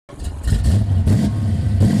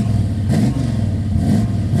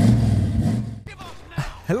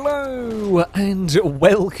Hello and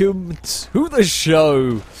welcome to the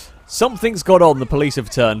show. Something's gone on, the police have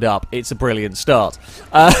turned up. It's a brilliant start.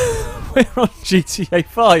 We're on GTA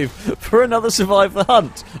 5 for another Survive the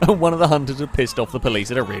Hunt, and one of the hunters had pissed off the police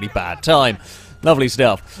at a really bad time. Lovely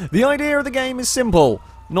stuff. The idea of the game is simple,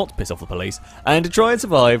 not to piss off the police, and to try and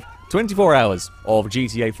survive 24 hours of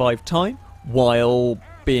GTA 5 time while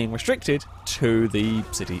being restricted to the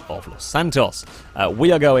city of Los Santos.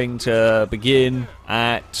 We are going to begin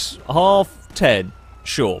at 10:30,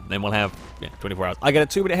 sure, then we'll have 24 hours. I get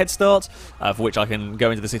a 2-minute head start, for which I can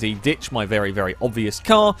go into the city, ditch my very, very obvious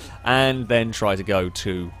car, and then try to go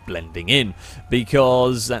to blending in,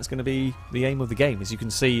 because that's going to be the aim of the game. As you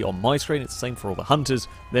can see on my screen, it's the same for all the hunters.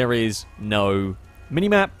 There is no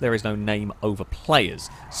minimap, there is no name over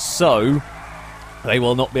players, so they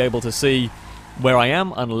will not be able to see where I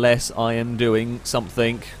am unless I am doing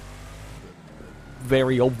something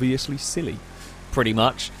very obviously silly, pretty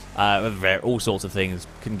much. All sorts of things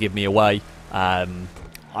can give me away. I'm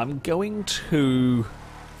going to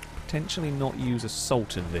potentially not use a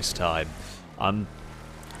Sultan this time.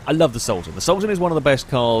 I love the Sultan. The Sultan is one of the best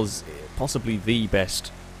cars, possibly the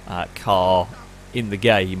best car in the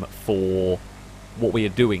game for what we are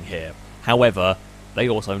doing here. However, they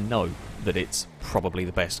also know that it's probably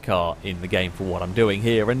the best car in the game for what I'm doing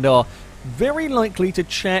here, and are very likely to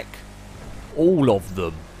check all of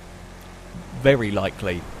them. Very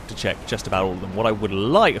likely to check just about all of them. What I would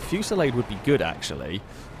like, a Fusillade would be good actually,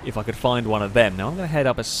 if I could find one of them. Now I'm going to head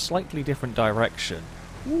up a slightly different direction.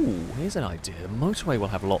 Ooh, here's an idea. The motorway will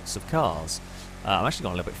have lots of cars. I'm actually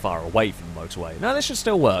going a little bit far away from the motorway. No, this should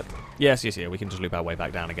still work. Yes, we can just loop our way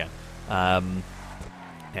back down again.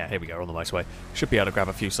 Yeah, here we go, on the motorway. Should be able to grab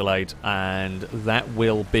a Fusillade, and that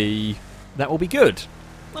will be good.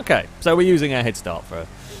 Okay, so we're using our head start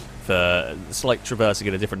for slight traversing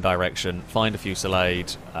in a different direction. Find a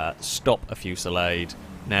Fusillade, stop a Fusillade.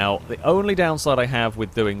 Now, the only downside I have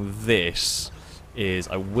with doing this is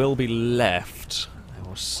I will be left. And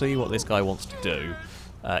we'll see what this guy wants to do.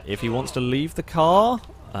 If he wants to leave the car,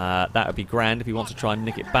 that would be grand. If he wants to try and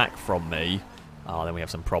nick it back from me, then we have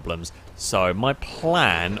some problems. So my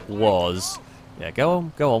plan was, go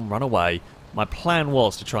on, run away. My plan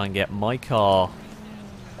was to try and get my car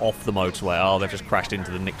off the motorway. Oh, they've just crashed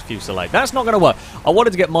into the nicked Fusillade. That's not going to work. I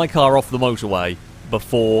wanted to get my car off the motorway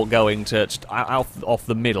before going to off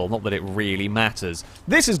the middle. Not that it really matters.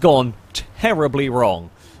 This has gone terribly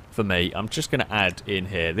wrong for me. I'm just going to add in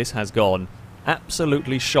here. This has gone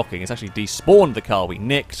absolutely shocking. It's actually despawned the car we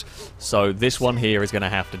nicked, so this one here is going to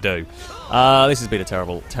have to do. This has been a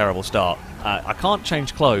terrible, terrible start. I can't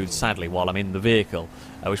change clothes, sadly, while I'm in the vehicle,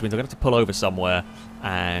 which means I'm going to have to pull over somewhere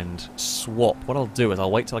and swap. What I'll do is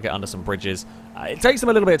I'll wait till I get under some bridges. It takes them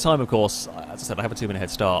a little bit of time, of course. As I said, I have a 2-minute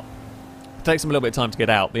head start. It takes them a little bit of time to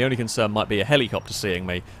get out. The only concern might be a helicopter seeing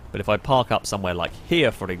me, but if I park up somewhere like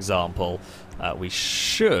here, for example, we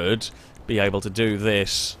should be able to do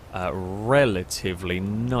this relatively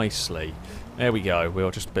nicely. There we go.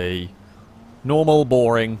 We'll just be normal,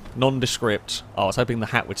 boring, nondescript. Oh, I was hoping the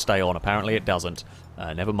hat would stay on. Apparently it doesn't.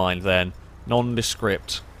 Never mind then.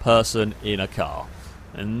 Nondescript person in a car.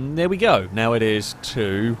 And there we go. Now it is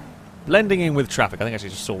to blending in with traffic. I think I actually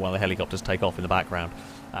just saw one of the helicopters take off in the background.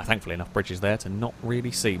 Thankfully enough bridges there to not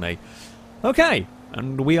really see me. Okay,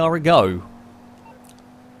 and we are a go.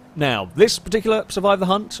 Now, this particular Survive the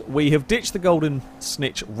Hunt, we have ditched the golden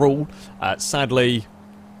snitch rule. Sadly,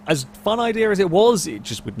 as fun idea as it was, it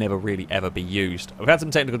just would never really ever be used. We've had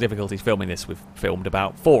some technical difficulties filming this. We've filmed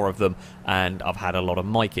about 4 of them, and I've had a lot of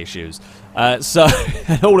mic issues. So,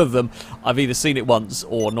 all of them, I've either seen it once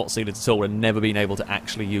or not seen it at all and never been able to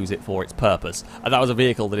actually use it for its purpose. And that was a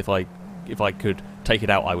vehicle that if I could take it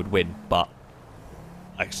out, I would win, but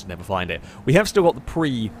I just never find it. We have still got the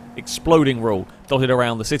pre-exploding rule dotted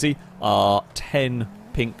around the city. 10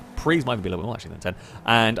 Pink Pris, might be a little bit more actually than 10,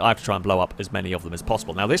 and I have to try and blow up as many of them as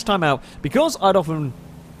possible. Now this time out, because I'd often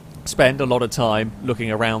spend a lot of time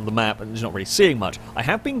looking around the map and just not really seeing much, I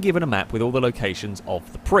have been given a map with all the locations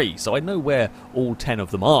of the Pri, so I know where all 10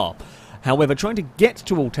 of them are. However, trying to get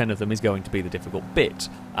to all 10 of them is going to be the difficult bit.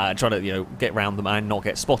 Trying to, get around them and not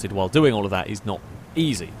get spotted while doing all of that is not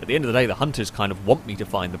easy. At the end of the day, the hunters kind of want me to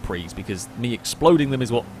find the Pris because me exploding them is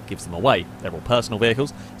what gives them away. They're all personal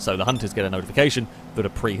vehicles, so the hunters get a notification that a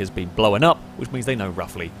Pri has been blown up, which means they know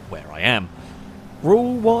roughly where I am.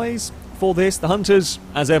 Rule-wise, for this, the hunters,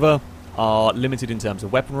 as ever, are limited in terms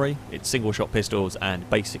of weaponry. It's single-shot pistols and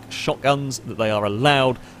basic shotguns that they are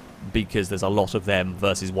allowed, because there's a lot of them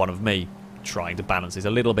versus one of me. trying to balance this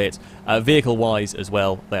a little bit. Vehicle-wise as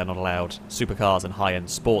well, they are not allowed supercars and high-end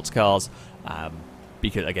sports cars.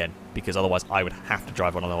 Because otherwise I would have to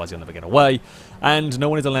drive one, otherwise you'll never get away. And no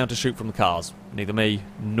one is allowed to shoot from the cars. Neither me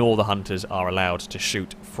nor the hunters are allowed to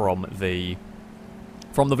shoot from the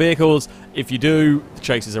vehicles. If you do, the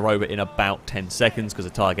chases are over in about 10 seconds because a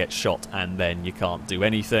tyre gets shot and then you can't do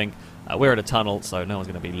anything. We're at a tunnel, so no one's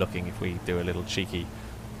going to be looking if we do a little cheeky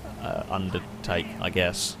undertake, I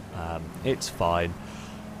guess. It's fine.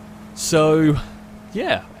 So,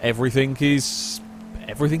 yeah, everything is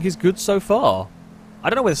good so far. I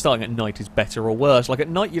don't know whether starting at night is better or worse. Like, at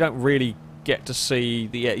night you don't really get to see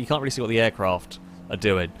you can't really see what the aircraft are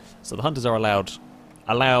doing. So the hunters are allowed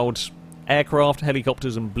aircraft,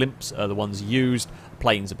 helicopters and blimps are the ones used.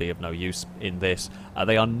 Planes would be of no use in this.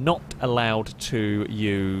 They are not allowed to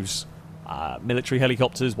use military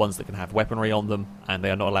helicopters, ones that can have weaponry on them, and they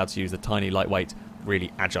are not allowed to use the tiny, lightweight,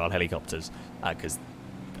 really agile helicopters because,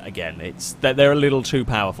 again, they're a little too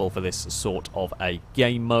powerful for this sort of a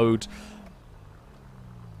game mode.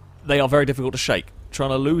 They are very difficult to shake.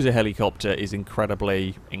 Trying to lose a helicopter is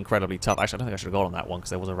incredibly tough. Actually, I don't think I should have gone on that one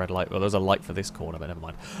because there was a red light. Well, there was a light for this corner, but never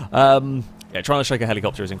mind. Yeah, trying to shake a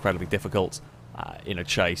helicopter is incredibly difficult in a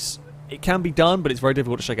chase. It can be done, but it's very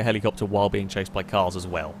difficult to shake a helicopter while being chased by cars as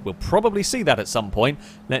well. We'll probably see that at some point.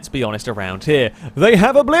 Let's be honest, around here. They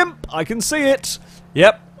have a blimp! I can see it!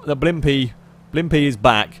 Yep, the Blimpy is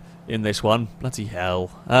back in this one. Bloody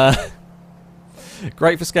hell.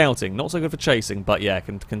 Great for scouting, not so good for chasing, but yeah,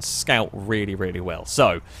 can scout really, really well.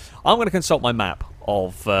 So, I'm going to consult my map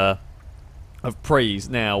of Pri's.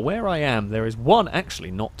 Now, where I am, there is one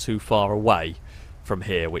actually not too far away from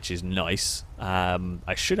here, which is nice.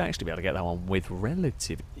 I should actually be able to get that one with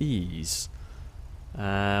relative ease.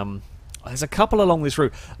 There's a couple along this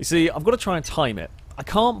route. You see, I've got to try and time it. I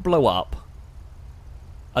can't blow up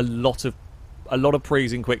a lot of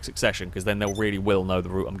Pri's in quick succession because then they'll really will know the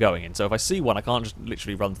route I'm going in. So if I see one, I can't just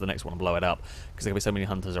literally run to the next one and blow it up because there will be so many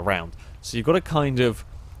hunters around. So you've got to kind of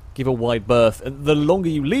give a wide berth. And the longer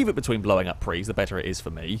you leave it between blowing up Pri's, the better it is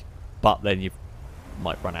for me. But then you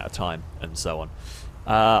might run out of time and so on.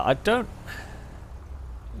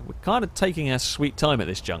 We're kind of taking our sweet time at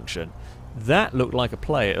this junction. That looked like a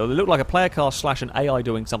player. It looked like a player car slash an AI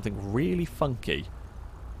doing something really funky.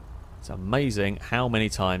 It's amazing how many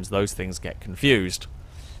times those things get confused.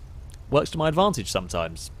 Works to my advantage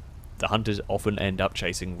sometimes. The hunters often end up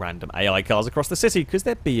chasing random AI cars across the city because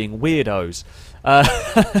they're being weirdos.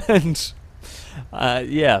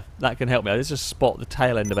 Yeah, that can help me. I just spot the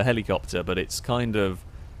tail end of a helicopter, but it's kind of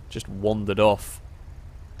just wandered off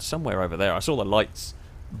somewhere over there. I saw the lights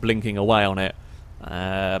blinking away on it,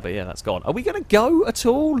 but yeah, that's gone. Are we going to go at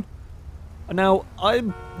all? Now,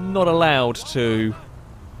 I'm not allowed to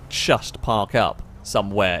just park up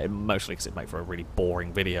somewhere, mostly because it'd make for a really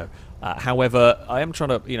boring video. However, I am trying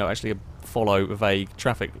to, actually follow vague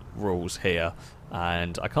traffic rules here,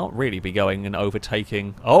 and I can't really be going and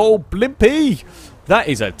overtaking. Oh, Blimpy! That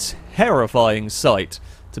is a terrifying sight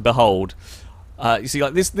to behold. You see,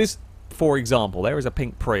 like this, for example, there is a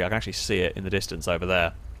Pink Pri. I can actually see it in the distance over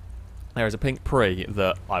there. There is a Pink Pri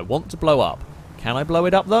that I want to blow up. Can I blow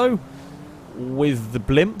it up though? With the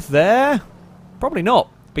blimp there? Probably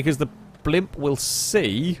not. Because the blimp will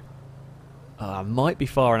see... I might be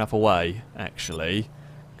far enough away, actually.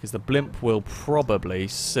 Because the blimp will probably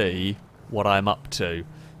see what I'm up to.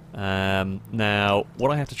 Now,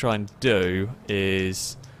 what I have to try and do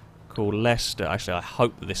is call Lester. Actually, I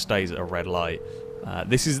hope that this stays at a red light.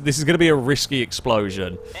 This is going to be a risky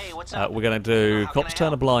explosion. Hey, what's up? We're going to do cops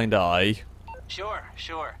turn a blind eye. Sure.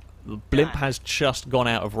 The blimp has just gone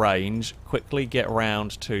out of range. Quickly get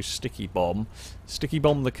round to Sticky Bomb. Sticky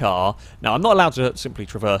Bomb the car. Now, I'm not allowed to simply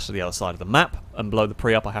traverse to the other side of the map and blow the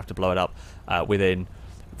Pri up. I have to blow it up within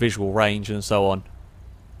visual range and so on.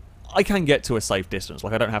 I can get to a safe distance.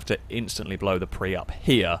 Like, I don't have to instantly blow the Pri up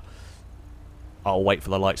here. I'll wait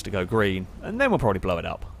for the lights to go green, and then we'll probably blow it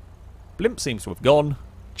up. Blimp seems to have gone.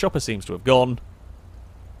 Chopper seems to have gone.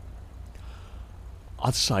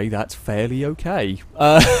 I'd say that's fairly okay.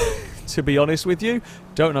 To be honest with you,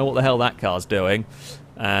 don't know what the hell that car's doing.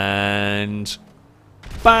 And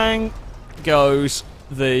bang goes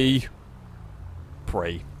the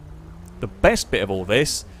Pri. The best bit of all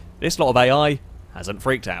this lot of AI hasn't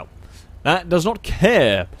freaked out. That does not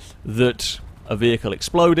care that a vehicle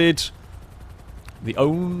exploded. The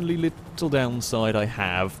only little downside I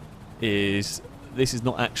have is this is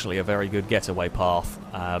not actually a very good getaway path.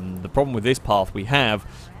 The problem with this path we have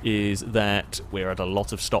is that we're at a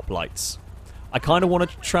lot of stoplights. I kind of want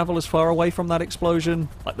to travel as far away from that explosion.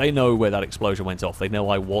 Like, they know where that explosion went off. They know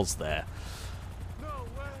I was there.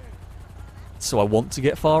 So I want to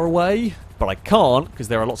get far away, but I can't because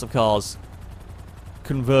there are lots of cars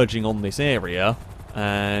converging on this area.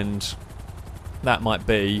 And that might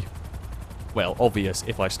be, well, obvious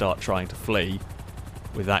if I start trying to flee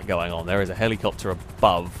with that going on. There is a helicopter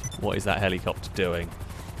above. What is that helicopter doing?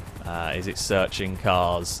 Is it searching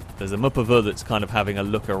cars? There's a Mupava that's kind of having a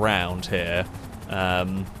look around here.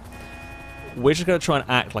 We're just going to try and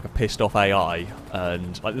act like a pissed off AI.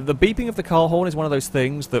 And like, the beeping of the car horn is one of those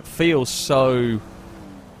things that feels so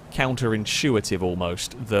counterintuitive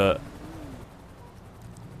almost, that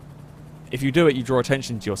if you do it, you draw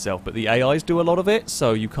attention to yourself, but the AIs do a lot of it,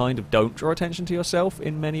 so you kind of don't draw attention to yourself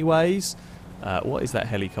in many ways. What is that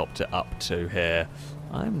helicopter up to here?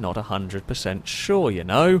 I'm not 100% sure, you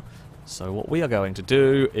know. So what we are going to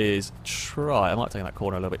do is try... I might take that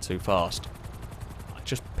corner a little bit too fast. I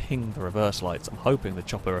just pinged the reverse lights. I'm hoping the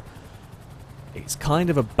chopper... It's kind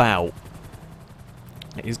of about...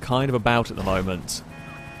 It is kind of about at the moment.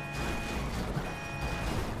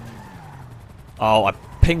 Oh, I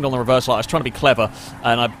pinged on the reverse light. I was trying to be clever,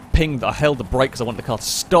 and I held the brake because I wanted the car to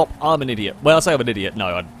stop. I'm an idiot. Well, I say I'm an idiot.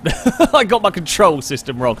 No, I got my control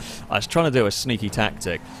system wrong. I was trying to do a sneaky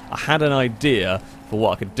tactic. I had an idea for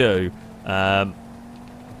what I could do.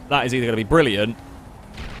 That is either going to be brilliant.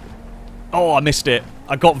 Oh, I missed it.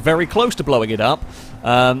 I got very close to blowing it up.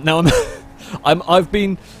 Now I've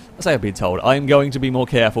been told I am going to be more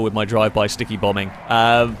careful with my drive-by sticky bombing.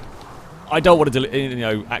 I don't want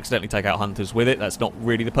to, accidentally take out hunters with it. That's not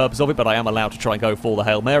really the purpose of it, but I am allowed to try and go for the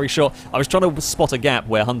Hail Mary shot. I was trying to spot a gap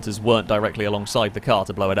where hunters weren't directly alongside the car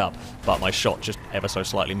to blow it up, but my shot just ever so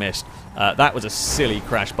slightly missed. That was a silly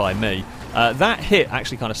crash by me. That hit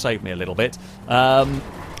actually kind of saved me a little bit.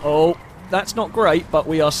 Oh, that's not great, but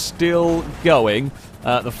we are still going.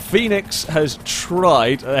 The Phoenix has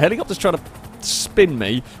tried... The helicopter's trying to spin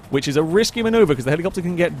me, which is a risky maneuver because the helicopter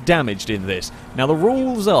can get damaged in this. Now the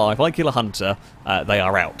rules are, if I kill a hunter, they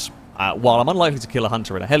are out. While I'm unlikely to kill a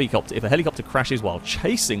hunter in a helicopter, if a helicopter crashes while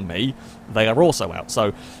chasing me, they are also out.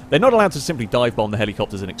 So they're not allowed to simply dive bomb the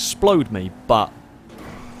helicopters and explode me, but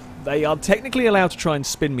they are technically allowed to try and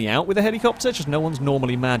spin me out with a helicopter, just no one's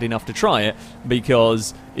normally mad enough to try it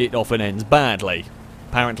because it often ends badly.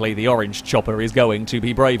 Apparently the orange chopper is going to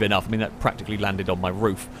be brave enough. I mean, that practically landed on my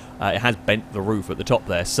roof. It has bent the roof at the top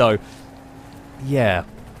there. So, yeah,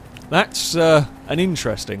 that's an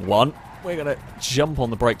interesting one. We're going to jump on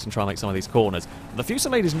the brakes and try and make some of these corners. The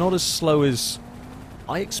Fusillade is not as slow as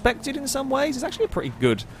I expected in some ways. It's actually a pretty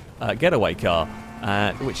good getaway car,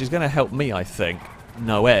 which is going to help me, I think,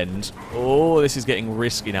 no end. Oh, this is getting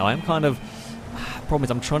risky now. I'm kind of... Problem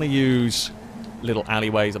is I'm trying to use little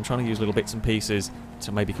alleyways. I'm trying to use little bits and pieces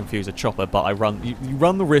to maybe confuse a chopper, but you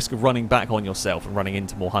run the risk of running back on yourself and running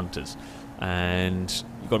into more hunters, and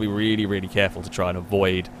you've got to be really, really careful to try and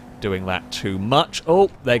avoid doing that too much. Oh,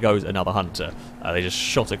 there goes another hunter. They just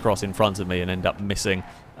shot across in front of me and end up missing,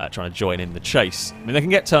 trying to join in the chase. I mean, they can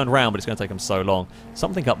get turned around, but it's going to take them so long.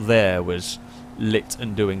 Something up there was lit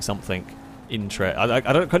and doing something interesting. I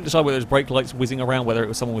couldn't decide whether it was brake lights whizzing around, whether it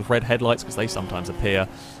was someone with red headlights, because they sometimes appear.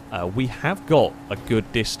 We have got a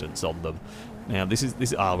good distance on them. Now,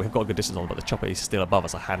 we've got a good distance on, but the chopper is still above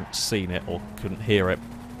us. I hadn't seen it or couldn't hear it.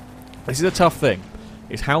 This is a tough thing.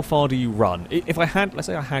 Is how far do you run? If I had, let's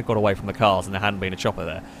say I had got away from the cars and there hadn't been a chopper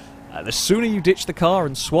there, the sooner you ditch the car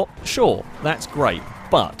and swap, sure, that's great.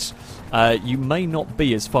 But you may not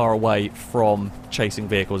be as far away from chasing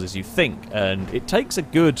vehicles as you think, and it takes a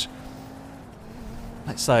good,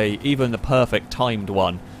 let's say, even the perfect timed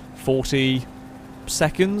one, 40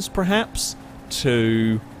 seconds perhaps,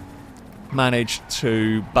 to manage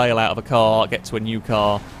to bail out of a car, get to a new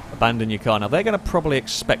car, abandon your car. Now, they're going to probably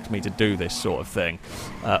expect me to do this sort of thing.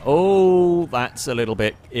 Oh, that's a little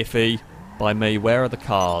bit iffy by me. Where are the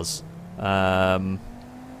cars?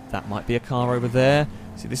 That might be a car over there.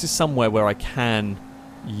 See, this is somewhere where I can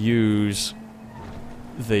use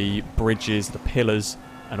the bridges, the pillars,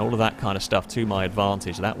 and all of that kind of stuff to my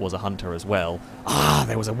advantage. That was a hunter as well. Ah,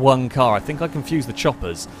 there was one car. I think I confused the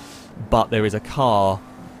choppers, but there is a car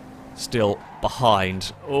still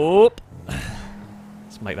behind. Oh,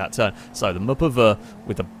 let's make that turn. So the Mupava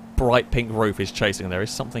with the bright pink roof is chasing, and there is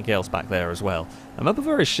something else back there as well. And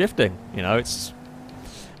Mupava is shifting. You know, it's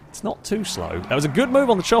not too slow. That was a good move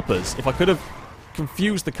on the choppers. If I could have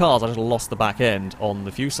confused the cars, I just lost the back end on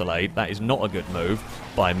the Fusillade. That is not a good move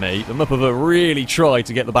by me. The Mupava really tried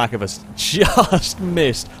to get the back of us. Just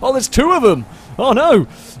missed. Oh, there's two of them. Oh no,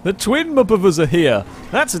 the twin Mupavas are here.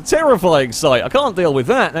 That's a terrifying sight. I can't deal with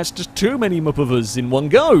that. That's just too many Mupavas in one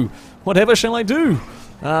go. Whatever shall I do?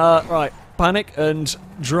 Right, panic and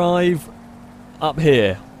drive up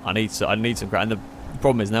here. I need some ground. And the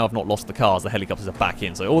problem is now I've not lost the cars. The helicopters are back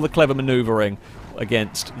in. So all the clever manoeuvring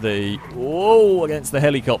against the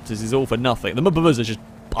helicopters is all for nothing. The Mubbers are just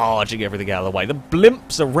barging everything out of the way. The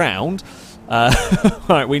blimps around.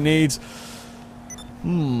 Right, we need...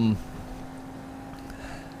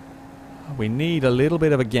 We need a little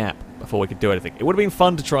bit of a gap before we could do anything. It would have been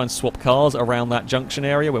fun to try and swap cars around that junction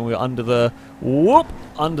area when we were under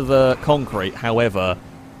the concrete. However,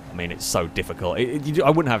 I mean, it's so difficult. I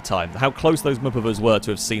wouldn't have time. How close those Muppers were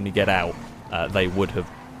to have seen me get out, they would have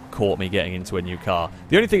caught me getting into a new car.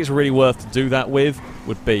 The only thing it's really worth to do that with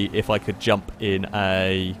would be if I could jump in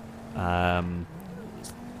a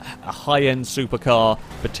high-end supercar,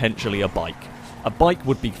 potentially a bike. A bike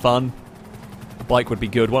would be fun. A bike would be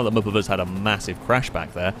good. One of the Muppers had a massive crash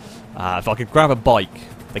back there. If I could grab a bike,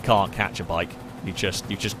 they can't catch a bike. You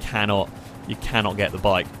just cannot. You cannot get the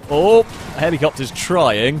bike. Oh, the helicopter's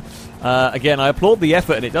trying. Again, I applaud the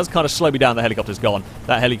effort, and it does kind of slow me down. The helicopter's gone.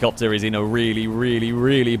 That helicopter is in a really, really,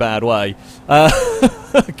 really bad way.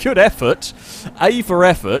 Good effort. A for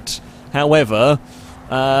effort. However,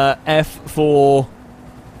 F for,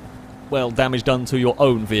 well, damage done to your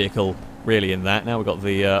own vehicle, really, in that. Now we've got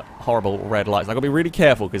the horrible red lights. I've got to be really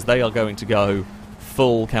careful, because they are going to go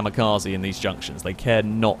full kamikaze in these junctions. They care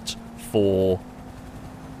not for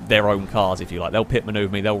their own cars, if you like. They'll pit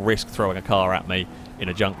maneuver me. They'll risk throwing a car at me in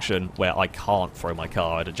a junction where I can't throw my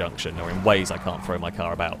car at a junction, or in ways I can't throw my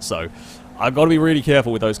car about. So I've got to be really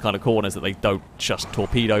careful with those kind of corners that they don't just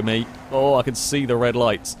torpedo me. Oh, I can see the red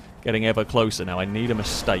lights getting ever closer now. I need a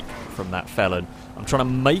mistake from that felon. I'm trying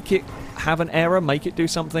to make it have an error, make it do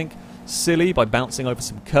something silly by bouncing over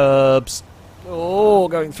some curbs. Oh,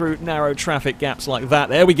 going through narrow traffic gaps like that.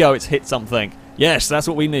 There we go, it's hit something. Yes, that's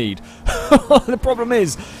what we need. The problem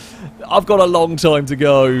is, I've got a long time to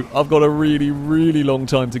go. I've got a really, really long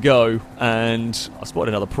time to go. And I spotted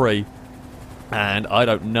another Pri. And I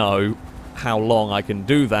don't know how long I can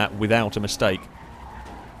do that without a mistake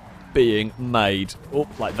being made. Oh,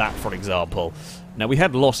 like that, for example. Now, we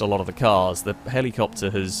had lost a lot of the cars. The helicopter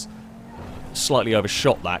has slightly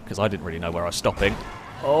overshot that, because I didn't really know where I was stopping.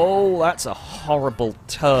 Oh, that's a horrible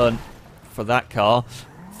turn for that car.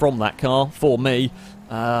 From that car, for me.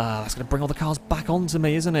 That's going to bring all the cars back onto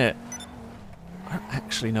me, isn't it? I don't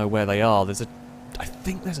actually know where they are. I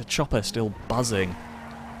think there's a chopper still buzzing.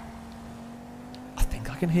 I think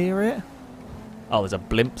I can hear it. Oh, there's a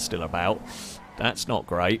blimp still about. That's not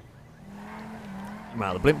great.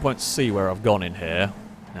 Well, the blimp won't see where I've gone in here.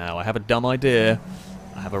 Now, I have a dumb idea.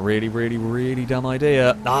 I have a really, really, really dumb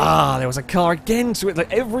idea. Ah, there was a car again to it.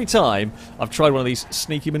 Like, every time I've tried one of these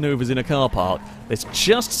sneaky maneuvers in a car park, there's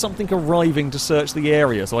just something arriving to search the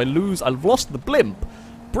area. So I've lost the blimp.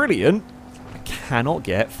 Brilliant. I cannot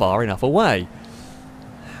get far enough away.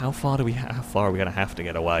 How far are we going to have to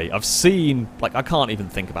get away? I've seen, like, I can't even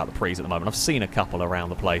think about the Pris at the moment. I've seen a couple around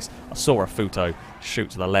the place. I saw a Futo shoot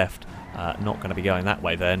to the left. Not going to be going that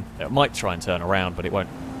way then. It might try and turn around, but it won't.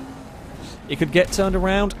 It could get turned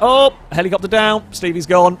around. Oh, helicopter down. Stevie's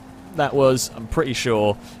gone. That was, I'm pretty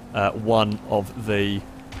sure, one of the...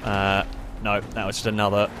 no, that was just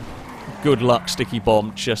another good luck sticky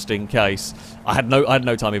bomb, just in case. I had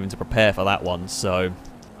no time even to prepare for that one, so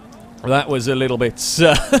that was a little bit...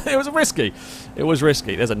 it was risky. It was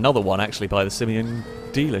risky. There's another one, actually, by the Simeon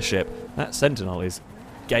dealership. That Sentinel is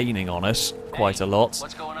gaining on us quite a lot.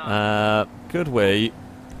 What's going on? Could we...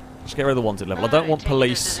 Just get rid of the wanted level. I don't want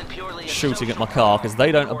police shooting at my car, because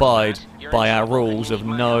they don't abide by our rules of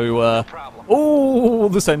no... oh,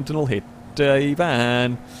 the Sentinel hit a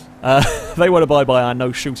van. They won't abide by our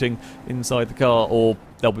no shooting inside the car, or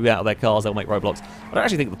they'll be out of their cars, they'll make roadblocks. I don't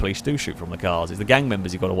actually think the police do shoot from the cars. It's the gang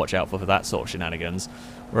members you've got to watch out for that sort of shenanigans.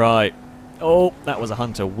 Right. Oh, that was a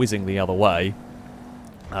hunter whizzing the other way.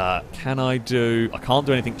 Can I do... I can't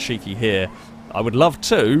do anything cheeky here. I would love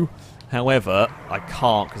to... However, I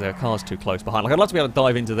can't because their car's too close behind. Like, I'd love to be able to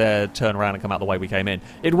dive into there, turn around and come out the way we came in.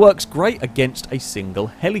 It works great against a single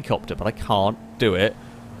helicopter, but I can't do it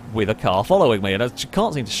with a car following me. And I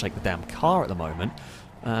can't seem to shake the damn car at the moment.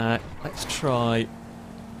 Let's try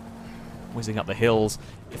whizzing up the hills.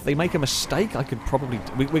 If they make a mistake, I could probably...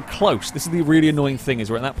 We're close. This is the really annoying thing,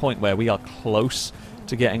 is we're at that point where we are close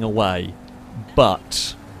to getting away.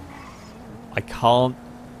 But I can't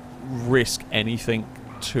risk anything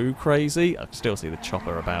too crazy. I can still see the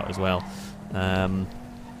chopper about as well.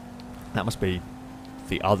 That must be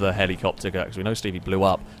the other helicopter, because we know Stevie blew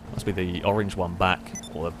up. Must be the orange one back,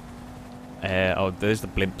 or the oh, there's the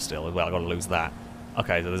blimp still as well. I've got to lose that.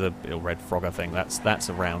 Okay, so there's a little red frogger thing. That's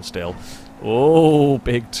around still. Oh,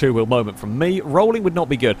 big two-wheel moment from me. Rolling would not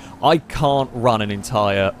be good. I can't run an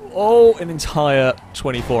entire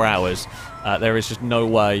 24 hours. There is just no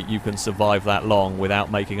way you can survive that long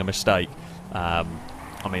without making a mistake. I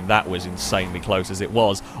mean, that was insanely close as it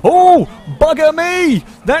was. Oh, bugger me!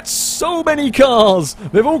 That's so many cars!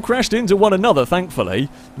 They've all crashed into one another, thankfully.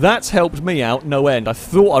 That's helped me out no end. I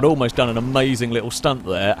thought I'd almost done an amazing little stunt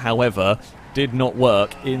there. However, did not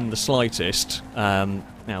work in the slightest.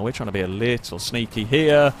 Now, we're trying to be a little sneaky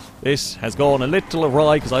here. This has gone a little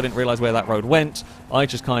awry because I didn't realise where that road went. I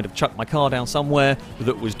just kind of chucked my car down somewhere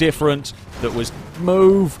that was different, that was...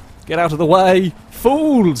 Move! Get out of the way!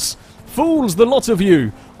 Fools! Fools, the lot of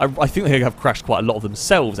you! I think they have crashed quite a lot of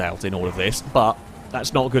themselves out in all of this, but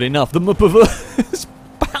that's not good enough. The Mupperver has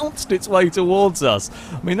bounced its way towards us.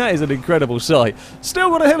 I mean, that is an incredible sight.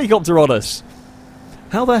 Still got a helicopter on us.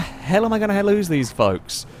 How the hell am I going to lose these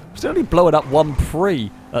folks? We're still only blowing up one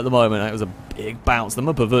Pri at the moment. That was a big bounce. The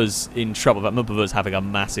Mupperver's in trouble. That Mupperver's having a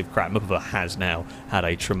massive crash. Mupperver has now had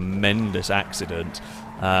a tremendous accident.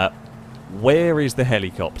 Where is the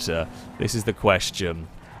helicopter? This is the question.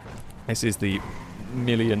 This is the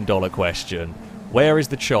million-dollar question. Where is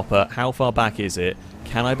the chopper? How far back is it?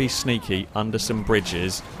 Can I be sneaky under some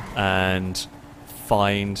bridges and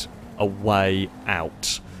find a way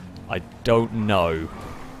out? I don't know.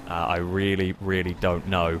 I really, really don't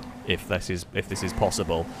know if this is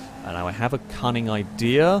possible. And now I have a cunning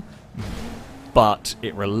idea, but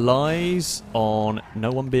it relies on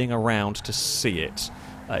no one being around to see it.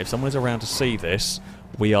 If someone is around to see this,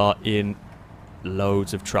 we are in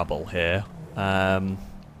loads of trouble here.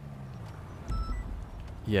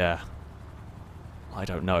 Yeah. I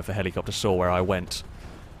don't know if the helicopter saw where I went.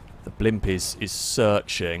 The blimp is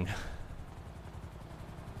searching.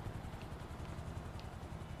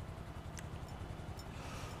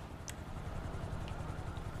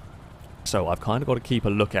 So I've kind of got to keep a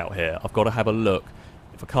lookout here. I've got to have a look.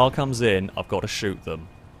 If a car comes in, I've got to shoot them.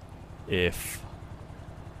 If...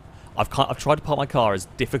 I've tried to park my car as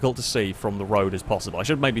difficult to see from the road as possible. I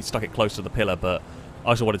should have maybe stuck it close to the pillar, but I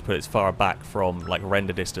also wanted to put it as far back from, like,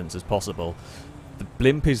 render distance as possible. The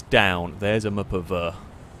blimp is down. There's a Mupperver.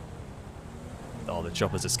 Oh, the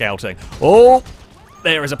choppers are scouting. Oh!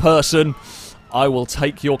 There is a person. I will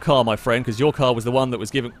take your car, my friend, because your car was the one that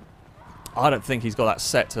was given... I don't think he's got that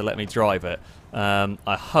set to let me drive it.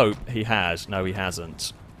 I hope he has. No, he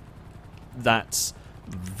hasn't. That's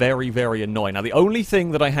very, very annoying. Now, the only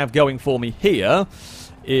thing that I have going for me here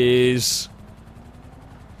is...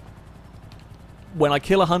 when I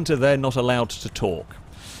kill a hunter, they're not allowed to talk.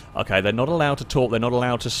 Okay, they're not allowed to talk. They're not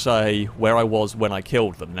allowed to say where I was when I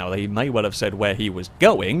killed them. Now, they may well have said where he was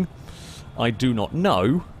going. I do not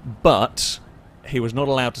know. But he was not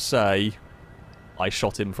allowed to say... I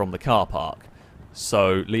shot him from the car park.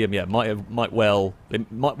 So Liam, yeah, might well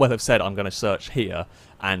have said I'm going to search here,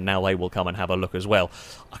 and now they will come and have a look as well.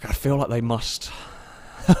 I feel like they must.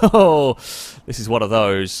 Oh, this is one of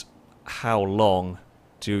those. How long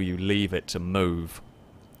do you leave it to move?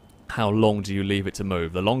 How long do you leave it to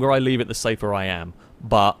move? The longer I leave it, the safer I am.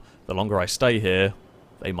 But the longer I stay here,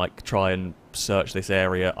 they might try and search this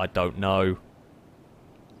area. I don't know.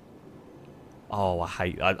 Oh, I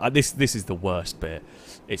hate... this is the worst bit.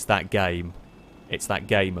 It's that game. It's that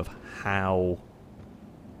game of how...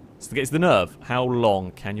 It's the nerve. How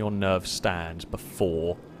long can your nerve stand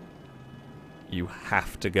before you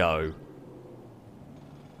have to go?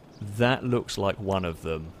 That looks like one of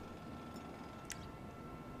them.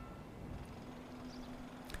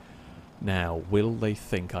 Now, will they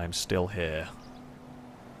think I'm still here?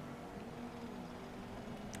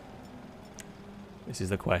 This is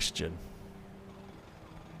the question.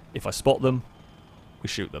 If I spot them, we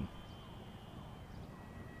shoot them.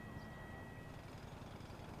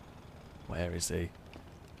 Where is he?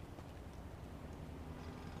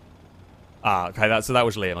 Ah, okay, so that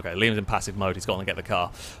was Liam. Okay, Liam's in passive mode. He's gone to get the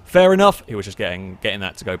car. Fair enough. He was just getting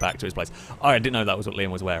that to go back to his place. Oh, I didn't know that was what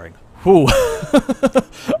Liam was wearing. Whew.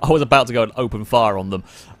 I was about to go and open fire on them.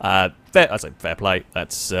 I'd say fair play.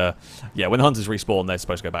 That's yeah. When the hunters respawn, they're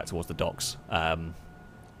supposed to go back towards the docks.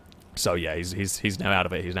 So yeah, he's now out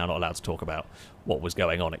of it. He's now not allowed to talk about what was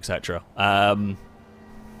going on, etc.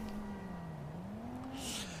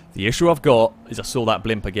 The issue I've got is I saw that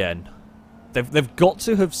blimp again. They've got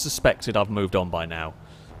to have suspected I've moved on by now.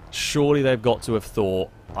 Surely they've got to have thought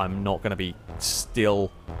I'm not going to be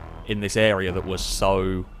still in this area that was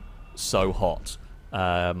so hot.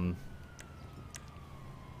 The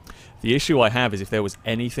issue I have is if there was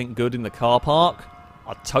anything good in the car park,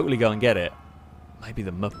 I'd totally go and get it. Maybe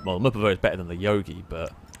the Mupperver is better than the Yogi,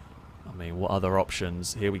 but I mean, what other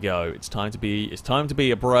options? Here we go. It's time to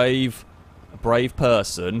be a brave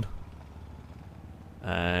person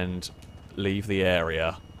and leave the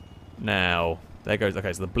area. Now, there goes.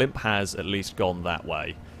 Okay, so the blimp has at least gone that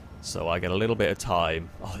way, so I get a little bit of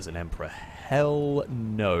time. Oh, there's an Emperor hell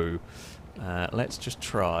no. Let's just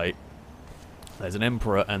try. There's an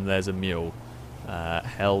Emperor and there's a Mule.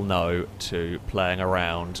 Hell no to playing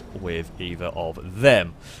around with either of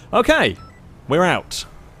them. Okay, we're out.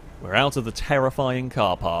 We're out of the terrifying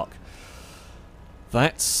car park.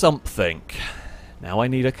 That's something. Now I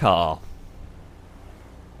need a car.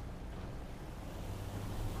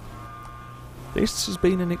 This has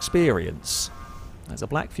been an experience. There's a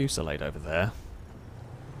black Fusillade over there.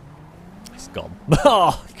 It's gone.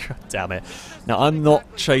 Oh, God damn it. Now, I'm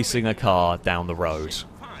not chasing a car down the road.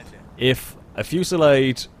 If a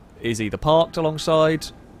Fusillade is either parked alongside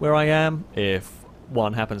where I am, if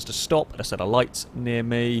one happens to stop at a set of lights near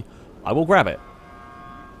me, I will grab it.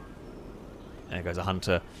 There goes a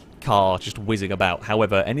Hunter car just whizzing about.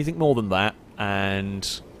 However, anything more than that,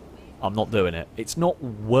 and I'm not doing it. It's not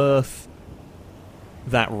worth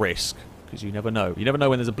that risk, because you never know. You never know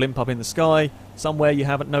when there's a blimp up in the sky, somewhere you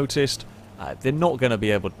haven't noticed. They're not going to be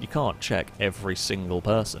able... You can't check every single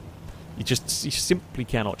person. You simply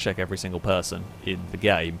cannot check every single person in the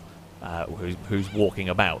game who's walking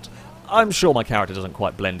about. I'm sure my character doesn't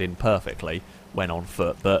quite blend in perfectly when on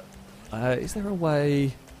foot, but is there a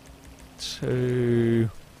way to...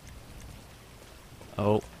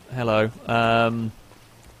 Oh, hello. I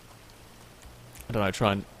don't know,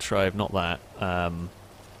 try if not that.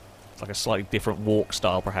 Like a slightly different walk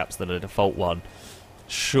style, perhaps, than a default one.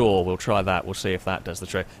 Sure, we'll try that. We'll see if that does the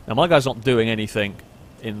trick. Now, my guy's not doing anything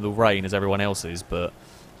in the rain as everyone else is, but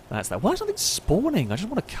that's that. Why is nothing spawning? I just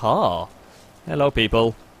want a car. Hello,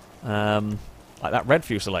 people. Like that red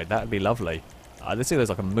Fusillade, that would be lovely. Let's see if there's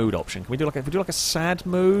like a mood option. Can we do like a sad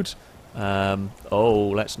mood?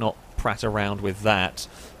 Oh, let's not prat around with that.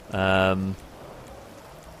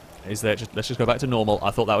 Is there? Let's just go back to normal.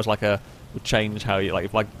 I thought that was like would change how you, like,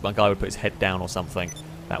 if my guy would put his head down or something.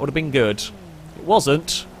 That would have been good. It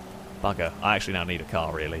wasn't. Bugger. I actually now need a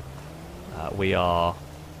car, really. We are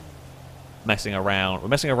messing around. We're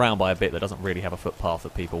messing around by a bit that doesn't really have a footpath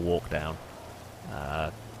that people walk down.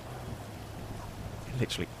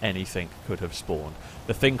 Literally anything could have spawned.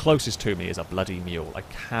 The thing closest to me is a bloody mule. I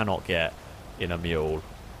cannot get in a mule.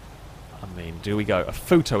 I mean, do we go? A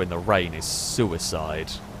Futo in the rain is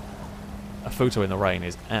suicide. A Futo in the rain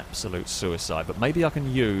is absolute suicide. But maybe I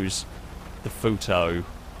can use the Futo.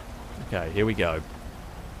 Okay, here we go.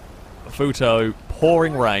 A Futo,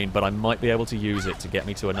 pouring rain, but I might be able to use it to get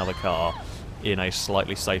me to another car in a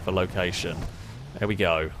slightly safer location. There we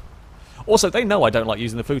go. Also, they know I don't like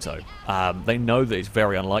using the Futo. They know that it's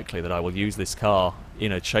very unlikely that I will use this car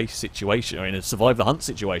in a chase situation, or in a survive the hunt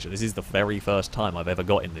situation. This is the very first time I've ever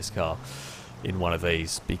got in this car, in one of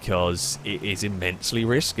these, because it is immensely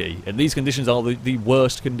risky. And these conditions are the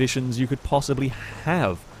worst conditions you could possibly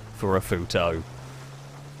have for a Futo.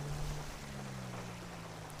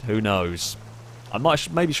 Who knows? I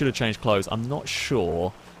maybe should have changed clothes. I'm not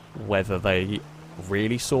sure whether they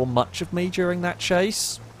really saw much of me during that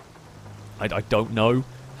chase. I don't know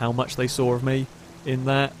how much they saw of me in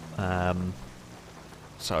that.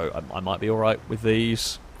 So I might be alright with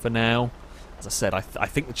these for now. As I said, I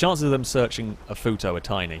think the chances of them searching a Futo are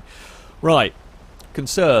tiny. Right.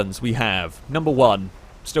 Concerns we have. Number one,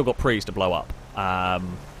 still got Pris to blow up.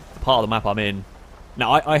 The part of the map I'm in...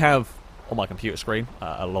 Now, I have... on my computer screen,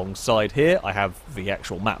 alongside here, I have the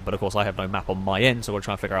actual map, but of course I have no map on my end, so we're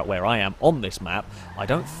trying to figure out where I am on this map. I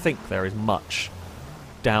don't think there is much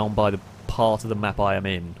down by the part of the map I am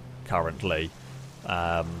in currently.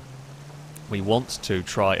 We want to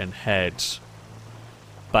try and head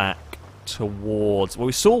back towards... Well,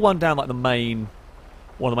 we saw one down like one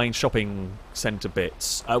of the main shopping centre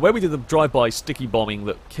bits, where we did the drive-by sticky bombing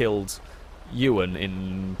that killed Ewan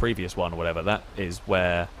in previous one or whatever. That is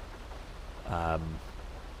where...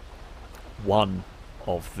 one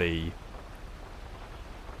of the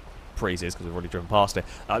Pris is, because we've already driven past it.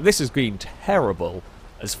 This has been terrible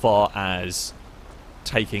as far as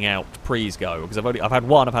taking out Pris go, because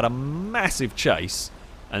I've had a massive chase,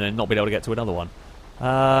 and then not been able to get to another one.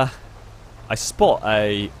 I spot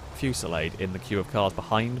a Fusillade in the queue of cars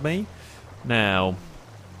behind me. Now,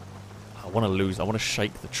 I want to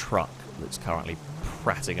shake the truck that's currently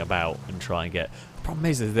prattling about and try and get... The problem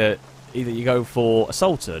is that either you go for a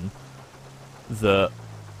Sultan that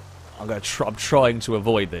I'm trying to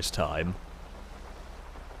avoid this time,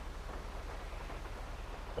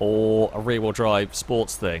 or a rear-wheel drive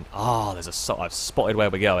sports thing. I've spotted where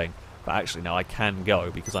we're going, but actually now I can go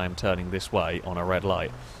because I am turning this way on a red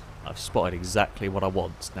light. I've spotted exactly what I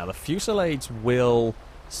want. Now the Fusillades will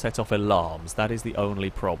set off alarms. That is the only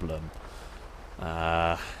problem.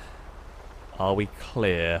 Are we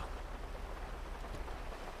clear?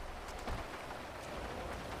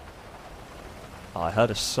 I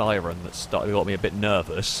heard a siren that got me a bit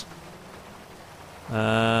nervous.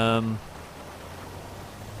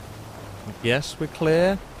 Yes, we're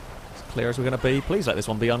clear. As clear as we're going to be. Please let this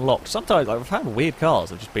one be unlocked. Sometimes I've found weird cars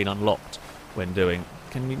that have just been unlocked when doing...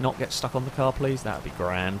 Can we not get stuck on the car, please? That would be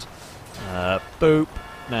grand. Boop.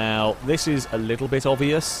 Now, this is a little bit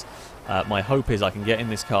obvious. My hope is I can get in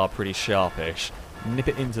this car pretty sharpish, nip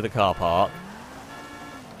it into the car park.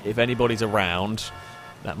 If anybody's around,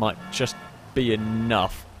 that might just be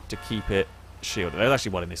enough to keep it shielded. There's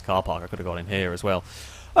actually one in this car park. I could have gone in here as well.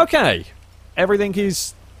 Okay. Everything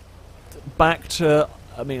is back to,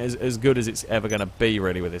 I mean, as good as it's ever going to be,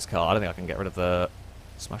 really, with this car. I don't think I can get rid of the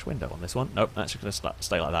smash window on this one. Nope, that's just going to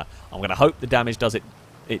stay like that. I'm going to hope the damage does it.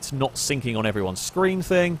 It's not syncing on everyone's screen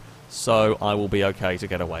thing, so I will be okay to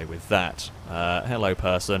get away with that. Hello,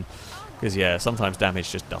 person. Because, yeah, sometimes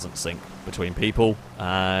damage just doesn't sync between people.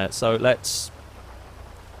 So let's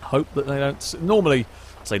hope that they don't... Normally,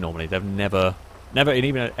 I say normally, they've never, in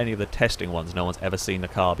even any of the testing ones, no one's ever seen a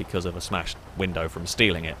car because of a smashed window from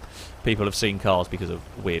stealing it. People have seen cars because of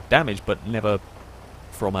weird damage, but never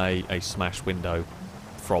from a smashed window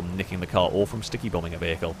from nicking the car or from sticky bombing a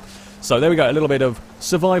vehicle. So there we go, a little bit of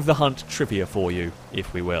survive the hunt trivia for you,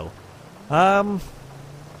 if we will.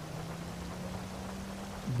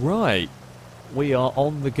 Right, we are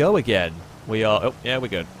on the go again. We are, oh yeah, we're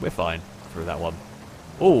good, we're fine through that one.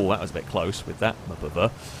 Oh, that was a bit close with that.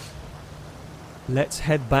 Let's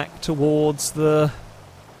head back towards the...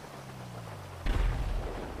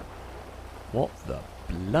 What the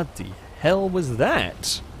bloody hell was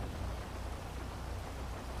that?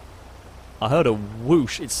 I heard a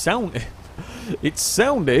whoosh. It sounded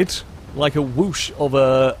like a whoosh of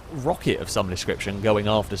a rocket of some description going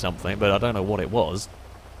after something, but I don't know what it was.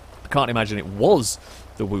 I can't imagine it was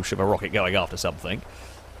the whoosh of a rocket going after something.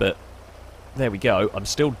 But there we go. I'm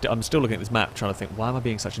still looking at this map, trying to think, why am I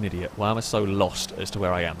being such an idiot? Why am I so lost as to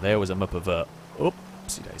where I am? There was a map of a...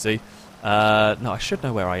 Oopsie daisy. No, I should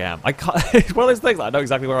know where I am. I can't. It's one of those things that I know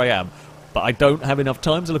exactly where I am, but I don't have enough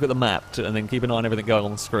time to look at the map and then keep an eye on everything going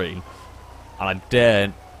on the screen. And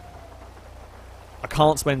I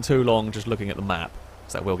can't spend too long just looking at the map,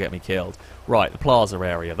 because that will get me killed. Right, the plaza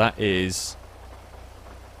area. That is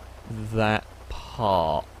that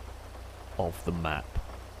part of the map.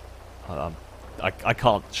 I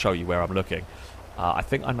can't show you where I'm looking. I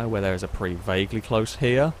think I know where there is a Pri vaguely close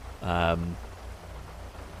here.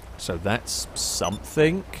 So that's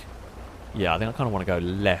something. Yeah, I think I kind of want to go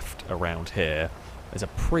left around here. There's a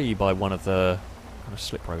Pri by one of the kind of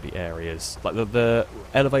slip roady areas. Like the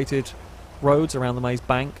elevated roads around the maze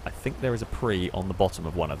bank. I think there is a Pri on the bottom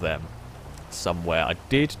of one of them somewhere. I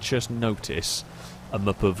did just notice a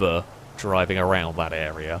Mupava driving around that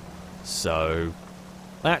area. So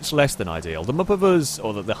that's less than ideal. The Mupavas,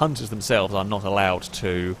 or the hunters themselves, are not allowed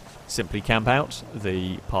to simply camp out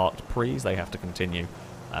the parked Pris. They have to continue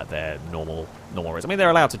at their normal rates. I mean, they're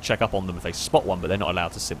allowed to check up on them if they spot one, but they're not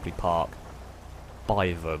allowed to simply park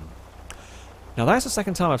by them. Now, that's the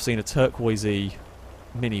second time I've seen a turquoisey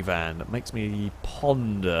minivan that makes me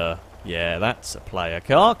ponder, yeah, that's a player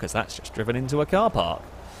car, because that's just driven into a car park.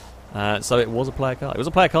 So it was a player car. It was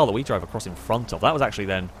a player car that we drove across in front of. That was actually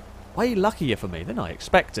then way luckier for me than I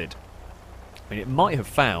expected. I mean, it might have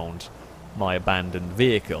found my abandoned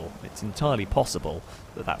vehicle. It's entirely possible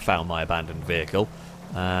that that found my abandoned vehicle.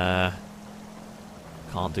 Can't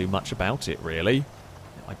do much about it, really.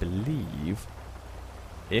 I believe,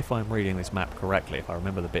 if I'm reading this map correctly, if I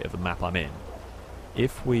remember the bit of the map I'm in,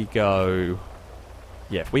 if we go...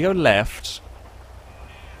 Yeah, if we go left,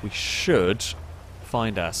 we should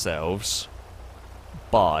find ourselves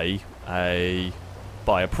by a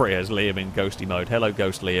Pri as Liam in ghosty mode. Hello,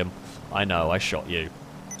 Ghost Liam. I know, I shot you.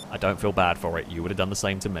 I don't feel bad for it. You would have done the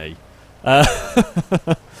same to me.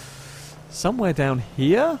 Somewhere down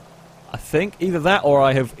here, I think. Either that or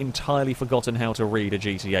I have entirely forgotten how to read a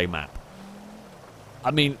GTA map.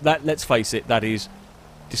 I mean, let's face it, that is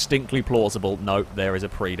distinctly plausible. No, there is a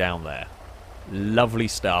Pri down there. Lovely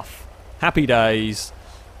stuff. Happy days.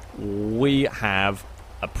 We have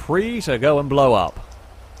a Pri to go and blow up.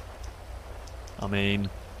 I mean,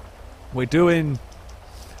 we're doing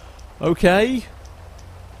okay.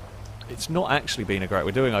 It's not actually been a great...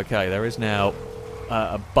 We're doing okay. There is now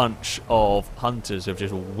a bunch of hunters who have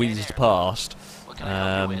just whizzed past.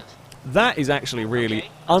 That is actually really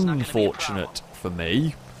unfortunate for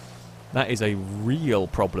me. That is a real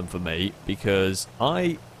problem for me, because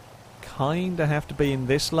I kind of have to be in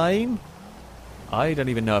this lane. I don't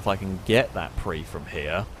even know if I can get that Pri from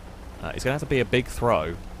here. It's going to have to be a big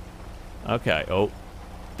throw. Okay, oh,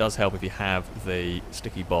 does help if you have the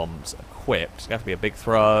sticky bombs equipped. It's going to have to be a big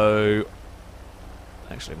throw.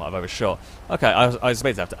 Actually, might have overshot. Okay, I was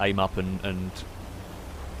supposed to have to aim up and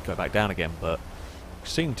go back down again, but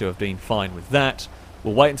seem to have been fine with that.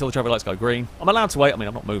 We'll wait until the traffic lights go green. I'm allowed to wait. I mean,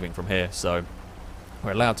 I'm not moving from here, so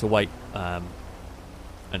we're allowed to wait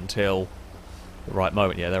until the right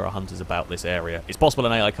moment. Yeah, there are hunters about this area. It's possible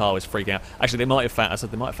an AI car was freaking out. Actually, they might have found. I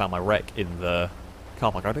said they might have found my wreck in the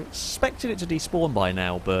car park. I'd expected it to despawn by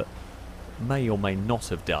now, but may or may not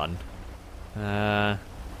have done.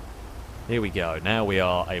 Here we go. Now we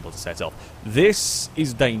are able to set off. This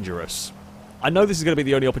is dangerous. I know this is going to be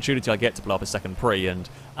the only opportunity I get to blow up a second Pri, and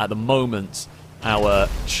at the moment, our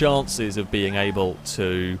chances of being able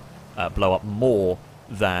to blow up more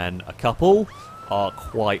than a couple are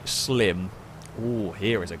quite slim. Ooh,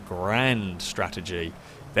 here is a grand strategy,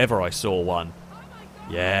 if ever I saw one.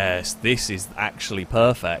 Yes, this is actually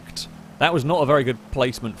perfect. That was not a very good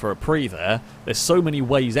placement for a Pri there. There's so many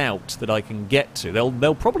ways out that I can get to.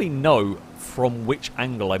 They'll probably know from which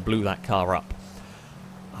angle I blew that car up.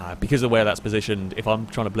 Because of where that's positioned, if I'm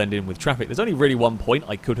trying to blend in with traffic, there's only really one point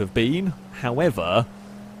I could have been. However,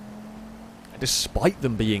 despite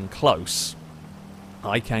them being close,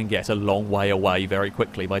 I can get a long way away very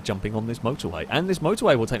quickly by jumping on this motorway. And this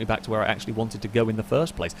motorway will take me back to where I actually wanted to go in the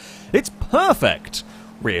first place. It's perfect,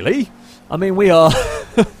 really. I mean, we are...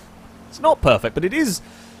 It's not perfect, but it is...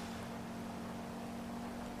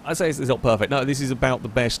 I say it's not perfect. No, this is about the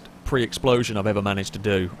best pre-explosion I've ever managed to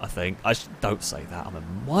do, I think. Don't say that. I mean,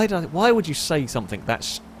 why would you say something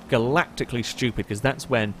that's galactically stupid? Because that's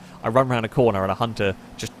when I run around a corner and a hunter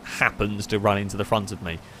just happens to run into the front of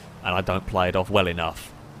me, and I don't play it off well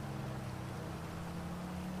enough.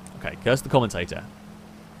 Okay, curse the commentator.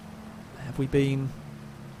 Have we been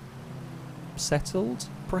settled,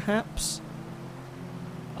 perhaps?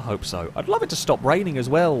 I hope so. I'd love it to stop raining as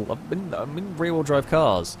well. I'm in rear-wheel drive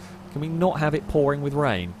cars. Can we not have it pouring with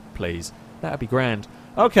rain, please? That'd be grand.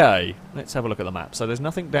 Okay, let's have a look at the map. So there's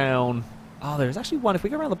nothing down... Oh, there's actually one. If we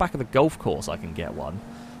go around the back of the golf course, I can get one.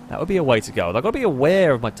 That would be a way to go. I've got to be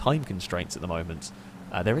aware of my time constraints at the moment.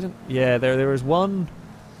 There isn't... Yeah, there is one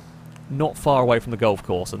not far away from the golf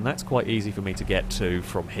course, and that's quite easy for me to get to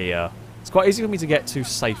from here. It's quite easy for me to get to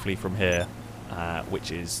safely from here,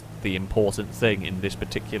 which is the important thing in this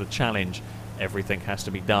particular challenge. Everything has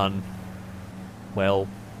to be done, well,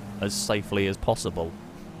 as safely as possible.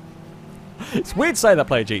 It's weird saying that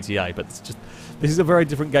play a GTA, but it's just... This is a very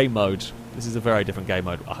different game mode. This is a very different game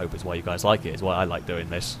mode. I hope it's why you guys like it. It's why I like doing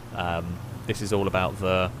this. This is all about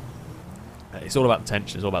the... It's all about the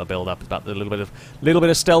tension. It's all about the build-up. It's about the little bit of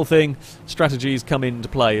stealthing. Strategies come into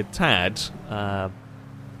play a tad. I'm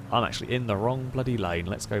actually in the wrong bloody lane.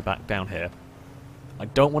 Let's go back down here. I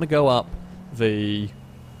don't want to go up the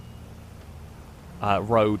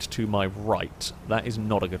road to my right. That is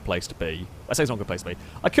not a good place to be. I say it's not a good place to be.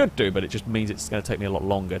 I could do, but it just means it's going to take me a lot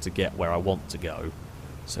longer to get where I want to go.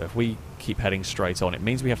 So if we keep heading straight on, it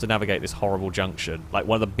means we have to navigate this horrible junction, like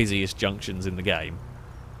one of the busiest junctions in the game.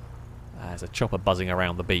 There's a chopper buzzing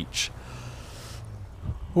around the beach.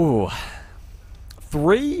 Ooh.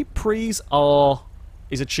 3 Pris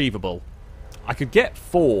is achievable. I could get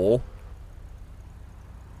 4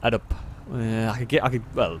 at a...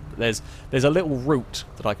 well, there's a little route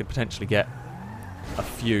that I could potentially get a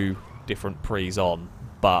few different Pris on,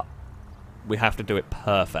 but we have to do it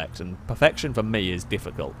perfect, and perfection for me is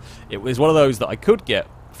difficult. It was one of those that I could get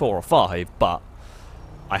 4 or 5, but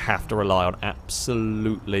I have to rely on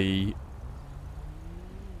absolutely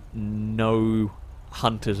no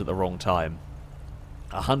hunters at the wrong time.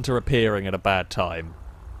 A hunter appearing at a bad time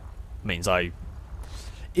means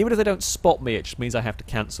even if they don't spot me, it just means I have to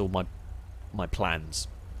cancel my plans,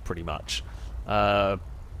 pretty much.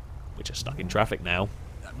 Which are stuck in traffic now.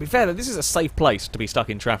 To be fair, this is a safe place to be stuck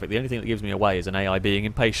in traffic. The only thing that gives me away is an AI being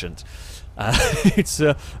impatient. It's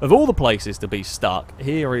of all the places to be stuck,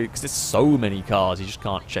 here, because there's so many cars, you just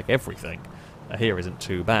can't check everything. Here isn't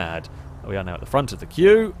too bad. We are now at the front of the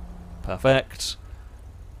queue. Perfect.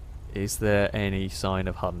 Is there any sign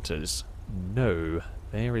of hunters? No,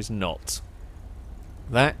 there is not.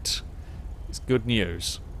 That is good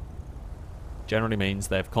news. Generally means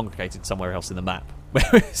they've congregated somewhere else in the map.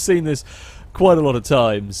 We've seen this quite a lot of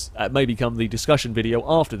times. It may become the discussion video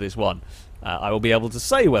after this one. I will be able to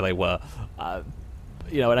say where they were.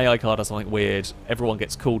 You know, an AI car does something weird. Everyone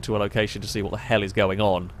gets called to a location to see what the hell is going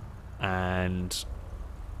on. And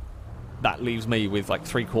that leaves me with like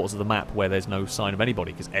 3/4 of the map where there's no sign of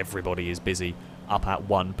anybody because everybody is busy up at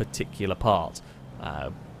one particular part.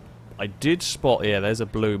 I did spot, yeah, there's a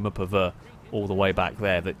blue Mupava all the way back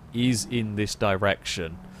there that is in this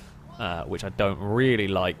direction, which I don't really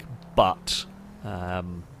like, but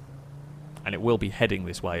and it will be heading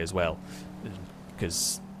this way as well.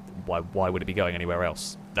 because why would it be going anywhere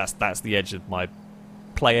else? That's the edge of my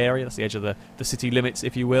play area. That's the edge of the city limits,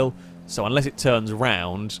 if you will. So unless it turns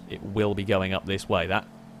round, it will be going up this way. That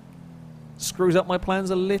screws up my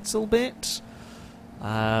plans a little bit.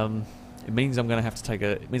 It means I'm going to have to take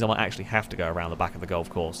a... It means I might actually have to go around the back of the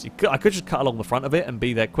golf course. I could just cut along the front of it and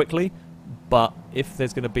be there quickly, but if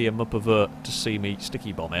there's going to be a Mupavert to see me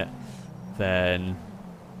sticky bomb it, then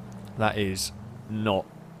that is not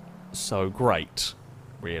so great,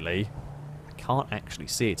 really. I can't actually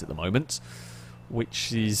see it at the moment,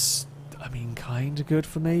 which is, I mean, kind of good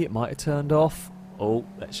for me. It might have turned off. Oh,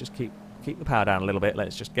 let's just keep the power down a little bit.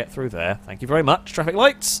 Let's just get through there. Thank you very much. Traffic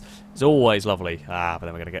lights. It's always lovely. Ah, but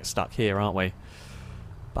then we're going to get stuck here, aren't we?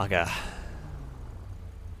 Bugger.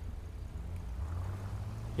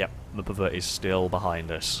 Yep, Mupavert is still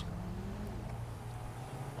behind us.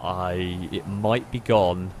 It might be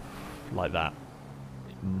gone like that.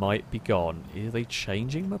 It might be gone. Are they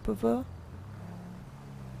changing Mupavert?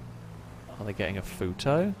 Are they getting a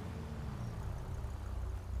photo?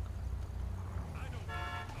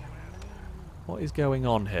 What is going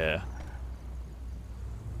on here?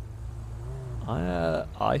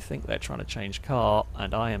 I think they're trying to change car,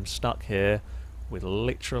 and I am stuck here with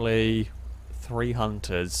literally 3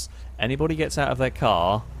 hunters. Anybody gets out of their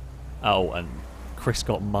car... Oh, and Chris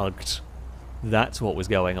got mugged. That's what was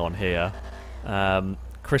going on here.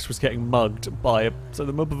 Chris was getting mugged by a... So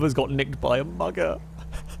the Mupaverts got nicked by a mugger.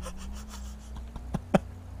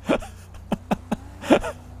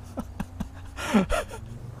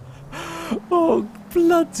 Oh,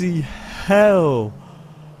 bloody hell.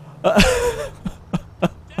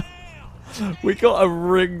 We got a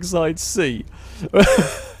ringside seat.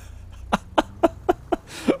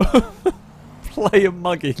 Player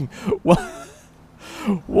mugging.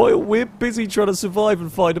 While we're busy trying to survive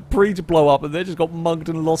and find a Pri to blow up, and they just got mugged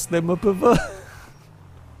and lost their Mupavert.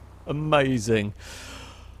 Amazing.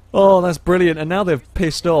 Oh, that's brilliant. And now they've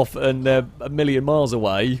pissed off and they're a million miles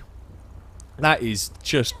away. That is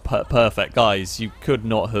just perfect, guys. You could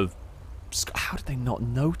not have... How did they not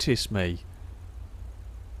notice me?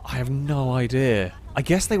 I have no idea. I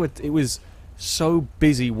guess they were... It was so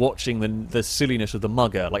busy watching the silliness of the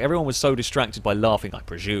mugger. Like, everyone was so distracted by laughing, I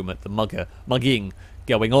presume, at the mugging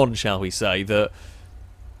going on, shall we say, that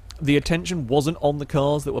the attention wasn't on the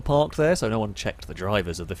cars that were parked there, so no one checked the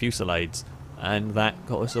drivers of the Fusillades, and that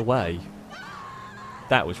got us away.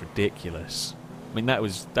 That was ridiculous. I mean,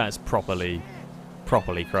 that's properly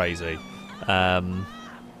crazy.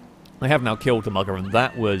 They have now killed the mugger, and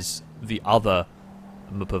that was the other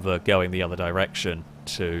Mupavert going the other direction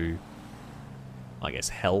to, I guess,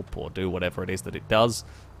 help or do whatever it is that it does.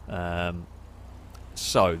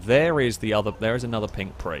 So there is another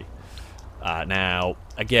Pink Pri. Now,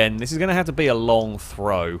 again, this is going to have to be a long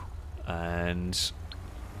throw, and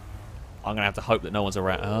I'm going to have to hope that no one's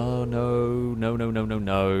around. Oh, no.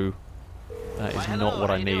 That is not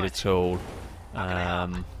what I need at all.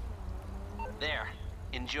 There.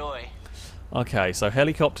 Enjoy. Okay, so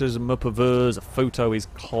helicopters and Mupaverts. A photo is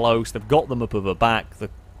close. They've got the Mupavert back. The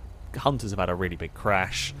hunters have had a really big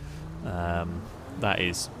crash. That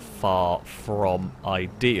is far from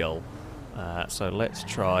ideal. So let's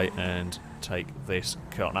try and take this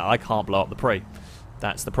car. Now, I can't blow up the Pri.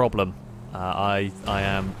 That's the problem. I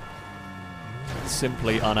am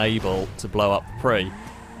simply unable to blow up the Pri.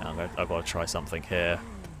 I've got to try something here.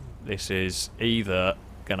 This is either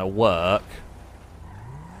going to work...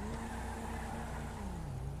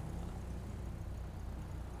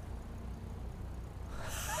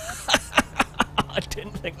 I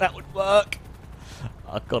didn't think that would work.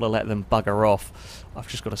 I've got to let them bugger off. I've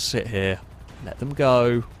just got to sit here. Let them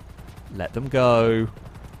go. Let them go.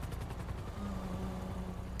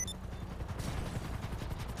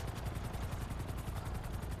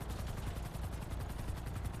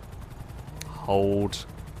 Hold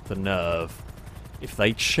the nerve. If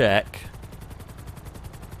they check...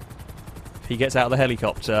 If he gets out of the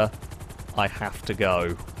helicopter, I have to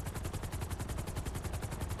go.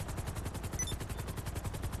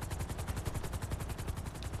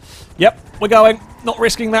 Yep, we're going. Not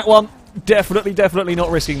risking that one. Definitely not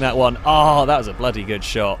risking that one. Oh, that was a bloody good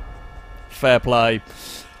shot. Fair play.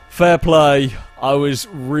 Fair play. I was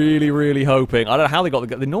really hoping. I don't know how they got the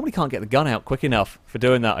gun. They normally can't get the gun out quick enough for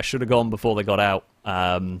doing that. I should have gone before they got out.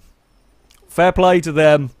 Fair play to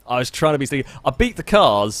them. I was trying to be sneaky. I beat the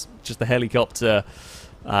cars. Just the helicopter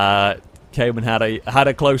came and had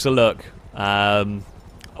a closer look.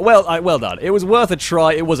 Well done. It was worth a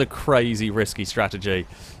try. It was a crazy risky strategy.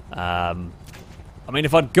 I mean,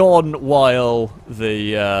 if I'd gone while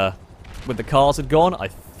when the cars had gone, I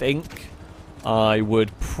think I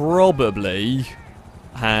would probably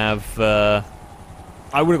have...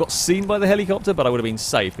 I would have got seen by the helicopter, but I would have been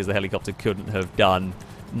safe because the helicopter couldn't have done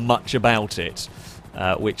much about it,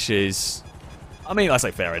 which is... I mean, I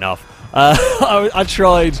say fair enough. I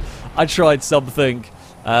tried something.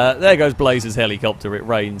 There goes Blaze's helicopter. It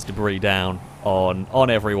rains debris down on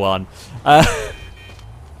everyone.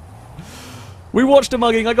 We watched a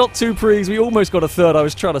mugging. I got 2 Pris. We almost got a third. I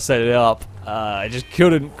was trying to set it up. I just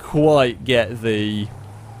couldn't quite get the...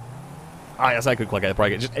 I guess I couldn't quite get the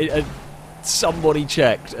break. Somebody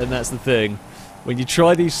checked, and that's the thing. When you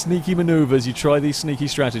try these sneaky maneuvers, you try these sneaky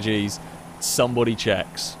strategies, somebody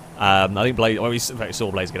checks. I think Blaze... Well, we saw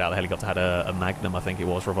Blaze get out of the helicopter, had a Magnum, I think it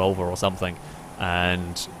was, revolver or something,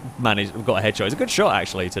 and got a headshot. It's a good shot,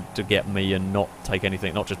 actually, to get me and not take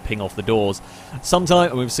anything, not just ping off the doors. Sometimes,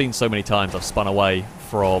 and we've seen so many times, I've spun away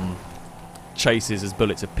from chases as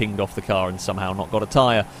bullets have pinged off the car and somehow not got a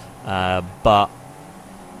tyre. But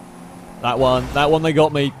that one they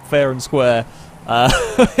got me fair and square.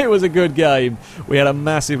 It was a good game. We had a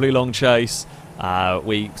massively long chase.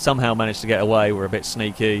 We somehow managed to get away. We're a bit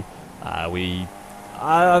sneaky.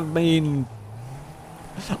 I mean...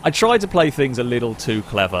 I tried to play things a little too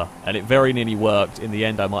clever, and it very nearly worked. In the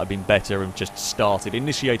end, I might have been better and just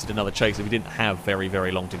initiated another chase, and we didn't have very,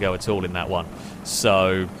 very long to go at all in that one.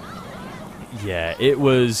 So, yeah, it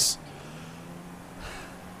was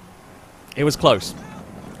close.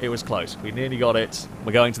 It was close. We nearly got it.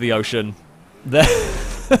 We're going to the ocean.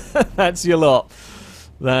 That's your lot.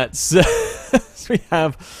 That's... we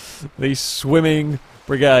have these swimming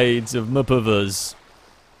brigades of Mpuvas.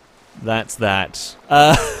 That's that.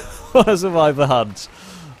 Want to survive the hunt.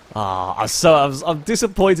 I'm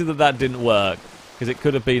disappointed that didn't work, because it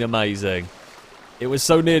could have been amazing. It was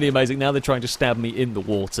so nearly amazing. Now they're trying to stab me in the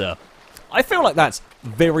water. I feel like that's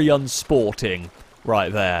very unsporting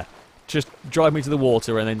right there. Just drive me to the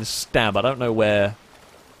water and then stab. I don't know where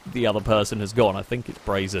the other person has gone. I think it's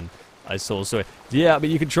Brazen. I saw. So yeah, I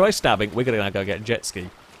mean, you can try stabbing. We're going to go get a jet ski.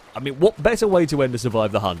 I mean, what better way to end a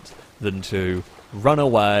survive the hunt than to run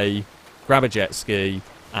away, grab a jet ski,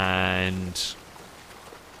 and...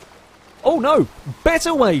 Oh no!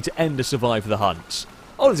 Better way to end a survive the hunt.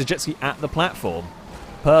 Oh, there's a jet ski at the platform.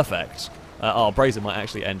 Perfect. Brazen might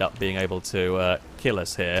actually end up being able to kill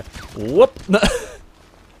us here. Whoop!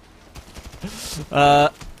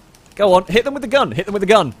 Go on, hit them with the gun. Hit them with the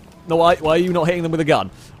gun. No, why are you not hitting them with a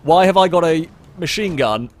gun? Why have I got a machine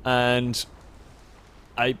gun and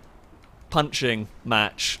a punching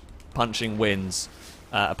match? Punching wins.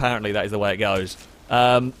 Apparently that is the way it goes.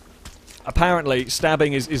 Apparently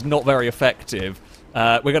stabbing is not very effective.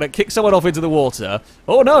 We're going to kick someone off into the water.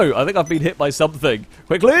 Oh no, I think I've been hit by something.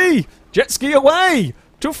 Quickly! Jet ski away!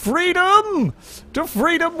 To freedom! To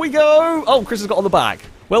freedom we go! Oh, Chris has got on the back.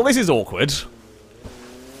 Well, this is awkward.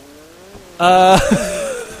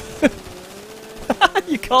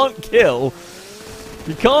 You can't kill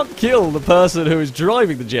the person who is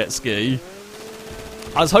driving the jet ski.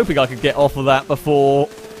 I was hoping I could get off of that before...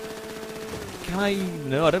 Can I...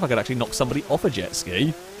 No, I don't think I could actually knock somebody off a jet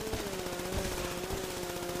ski.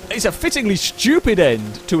 It's a fittingly stupid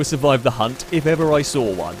end to a survive the hunt, if ever I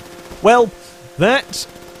saw one. Well, that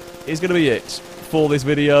is going to be it for this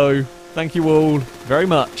video. Thank you all very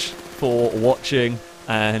much for watching,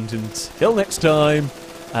 and until next time,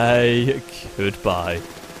 a goodbye.